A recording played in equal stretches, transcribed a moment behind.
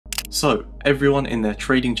So, everyone in their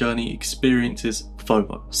trading journey experiences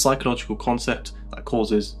FOMO, a psychological concept that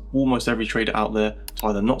causes almost every trader out there to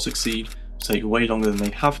either not succeed or take way longer than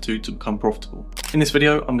they have to become profitable. In this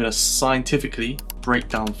video, I'm going to scientifically break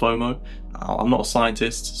down FOMO. Now, I'm not a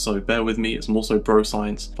scientist, so bear with me, it's more so bro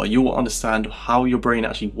science, but you will understand how your brain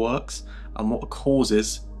actually works and what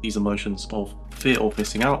causes these emotions of fear of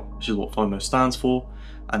missing out, which is what FOMO stands for,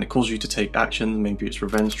 and it causes you to take action. Maybe it's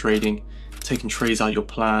revenge trading, taking trades out your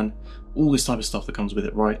plan, all this type of stuff that comes with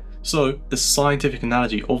it, right? So the scientific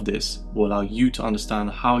analogy of this will allow you to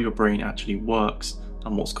understand how your brain actually works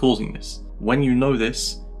and what's causing this. When you know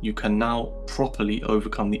this, you can now properly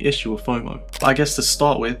overcome the issue of FOMO. But I guess to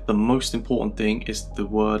start with, the most important thing is the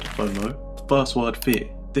word FOMO. The first word, fear.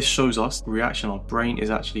 This shows us the reaction our brain is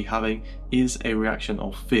actually having is a reaction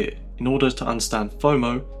of fear. In order to understand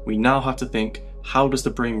FOMO, we now have to think, how does the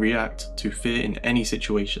brain react to fear in any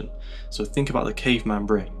situation? So think about the caveman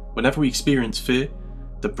brain. Whenever we experience fear,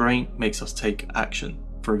 the brain makes us take action.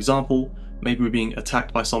 For example, maybe we're being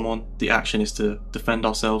attacked by someone, the action is to defend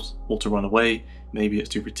ourselves or to run away. Maybe it's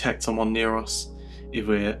to protect someone near us. If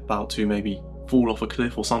we're about to maybe fall off a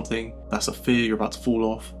cliff or something, that's a fear, you're about to fall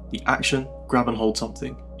off. The action, grab and hold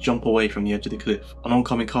something, jump away from the edge of the cliff. An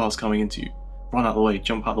oncoming car is coming into you. Run out of the way,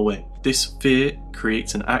 jump out of the way. This fear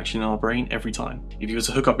creates an action in our brain every time. If you were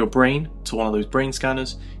to hook up your brain to one of those brain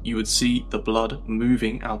scanners, you would see the blood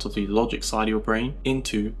moving out of the logic side of your brain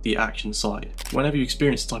into the action side. Whenever you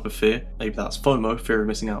experience this type of fear, maybe that's FOMO, fear of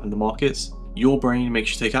missing out in the markets, your brain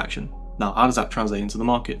makes you take action. Now, how does that translate into the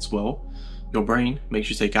markets? Well, your brain makes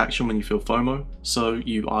you take action when you feel FOMO, so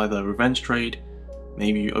you either revenge trade,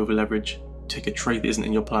 maybe you over leverage, take a trade that isn't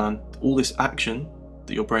in your plan. All this action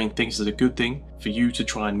that your brain thinks is a good thing for you to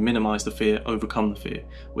try and minimize the fear, overcome the fear,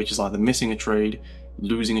 which is either missing a trade,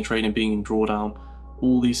 losing a trade and being in drawdown.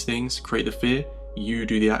 All these things create the fear. You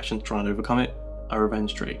do the action to try and overcome it. A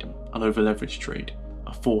revenge trade, an over leverage trade,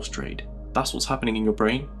 a force trade. That's what's happening in your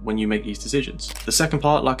brain when you make these decisions. The second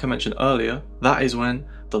part, like I mentioned earlier, that is when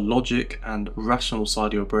the logic and rational side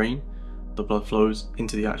of your brain, the blood flows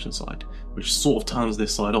into the action side, which sort of turns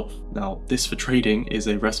this side off. Now, this for trading is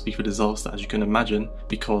a recipe for disaster, as you can imagine,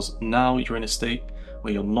 because now you're in a state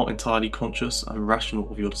where you're not entirely conscious and rational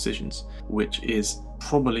of your decisions, which is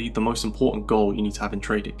probably the most important goal you need to have in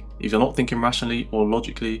trading. If you're not thinking rationally or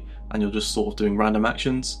logically and you're just sort of doing random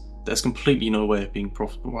actions, there's completely no way of being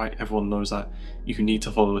profitable, right? Everyone knows that you need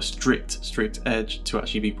to follow a strict edge to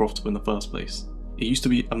actually be profitable in the first place. It used to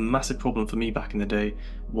be a massive problem for me back in the day,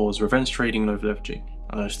 was revenge trading and over leveraging,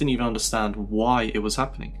 and I just didn't even understand why it was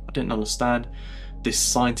happening. I didn't understand this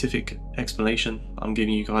scientific explanation I'm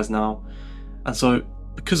giving you guys now, and so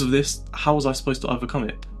because of this, how was I supposed to overcome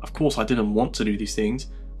it? Of course I didn't want to do these things,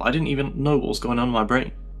 but I didn't even know what was going on in my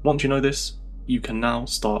brain. Once you know this, you can now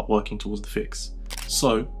start working towards the fix.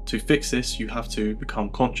 So to fix this, you have to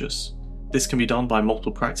become conscious. This can be done by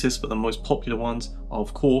multiple practices, but the most popular ones are,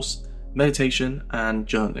 of course, meditation and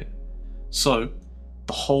journaling. So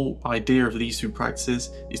the whole idea of these two practices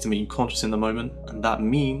is to make you conscious in the moment, and that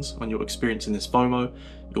means when you're experiencing this FOMO,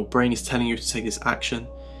 your brain is telling you to take this action,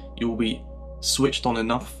 you'll be switched on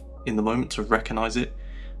enough in the moment to recognize it,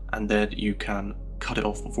 and then you can cut it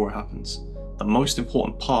off before it happens. The most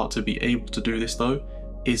important part to be able to do this though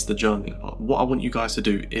is the journaling part. What I want you guys to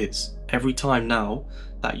do is, every time now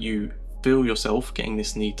that you feel yourself getting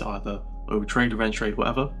this need to either overtrade, revenge trade,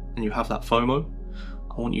 whatever, and you have that FOMO,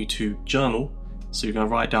 I want you to journal. So you're going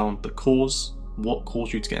to write down the cause, what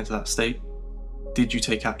caused you to get into that state. Did you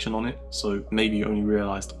take action on it? So maybe you only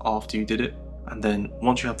realized after you did it. And then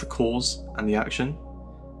once you have the cause and the action,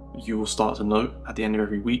 you will start to note at the end of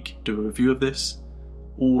every week, do a review of this,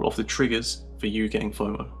 all of the triggers for you getting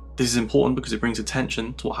FOMO. This is important because it brings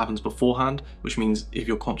attention to what happens beforehand, which means if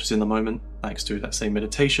you're conscious in the moment, thanks to that same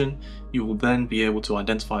meditation, you will then be able to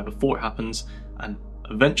identify before it happens, and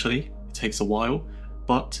eventually, it takes a while,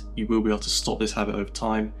 but you will be able to stop this habit over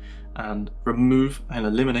time and remove and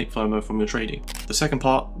eliminate FOMO from your trading. The second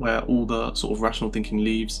part, where all the sort of rational thinking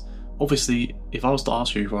leaves, obviously, if I was to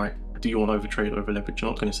ask you, right, do you want to overtrade or over leverage,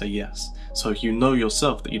 you're not going to say yes. So you know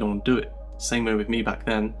yourself that you don't want to do it. Same way with me back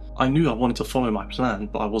then. I knew I wanted to follow my plan,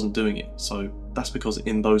 but I wasn't doing it. So that's because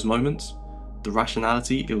in those moments, the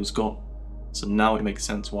rationality, it was gone. So now it makes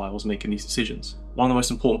sense why I was making these decisions. One of the most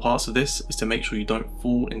important parts of this is to make sure you don't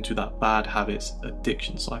fall into that bad habits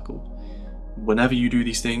addiction cycle. Whenever you do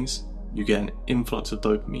these things, you get an influx of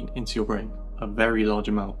dopamine into your brain, a very large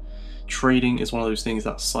amount. Trading is one of those things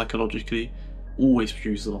that psychologically always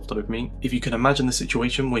produces a lot of dopamine. If you can imagine the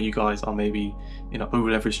situation where you guys are maybe in an over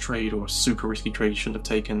leveraged trade or a super risky trade you shouldn't have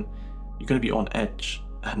taken, you're going to be on edge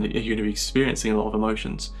and you're going to be experiencing a lot of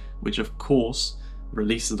emotions. which of course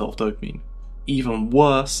releases a lot of dopamine. Even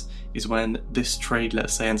worse is when this trade,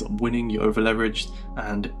 let's say, ends up winning, you over leveraged,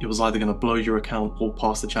 and it was either going to blow your account or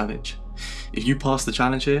pass the challenge. If you pass the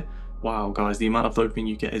challenge here, wow guys, the amount of dopamine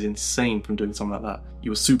you get is insane from doing something like that.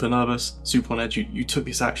 You were super nervous, super on edge, you took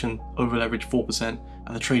this action, over leveraged 4%,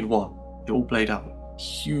 and the trade won. It all played out.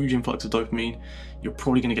 Huge influx of dopamine. You're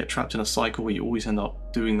probably going to get trapped in a cycle where you always end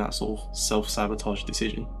up doing that sort of self-sabotage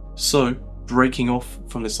decision. So breaking off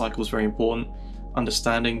from this cycle is very important.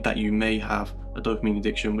 Understanding that you may have a dopamine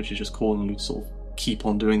addiction, which is just causing you to sort of keep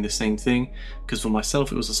on doing the same thing. Because for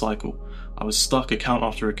myself, it was a cycle. I was stuck account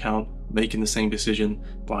after account, making the same decision,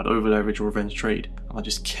 but I'd over leverage or revenge trade. And I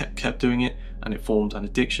just kept doing it, and it formed an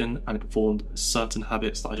addiction, and it formed certain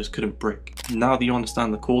habits that I just couldn't break. Now that you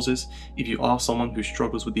understand the causes, if you are someone who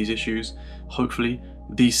struggles with these issues, hopefully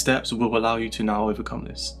these steps will allow you to now overcome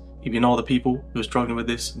this. If you know other people who are struggling with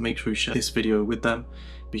this, make sure you share this video with them,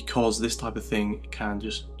 because this type of thing can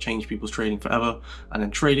just change people's trading forever, and then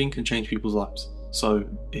trading can change people's lives. So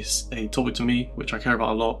it's a topic to me which I care about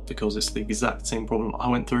a lot, because it's the exact same problem I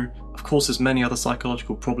went through. Of course, there's many other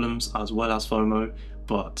psychological problems as well as FOMO,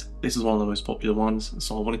 but this is one of the most popular ones,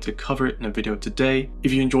 so I wanted to cover it in a video today.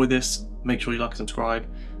 If you enjoyed this, make sure you like and subscribe,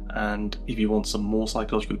 and if you want some more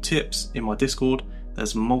psychological tips, in my Discord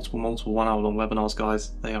there's multiple 1 hour long webinars,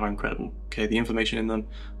 guys. They are incredible. Okay, the information in them,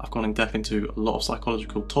 I've gone in depth into a lot of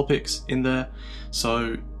psychological topics in there,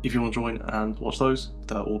 so if you want to join and watch those,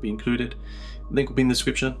 they'll all be included. Link will be in the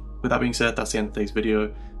description. With that being said, that's the end of today's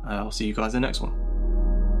video. I'll see you guys in the next one.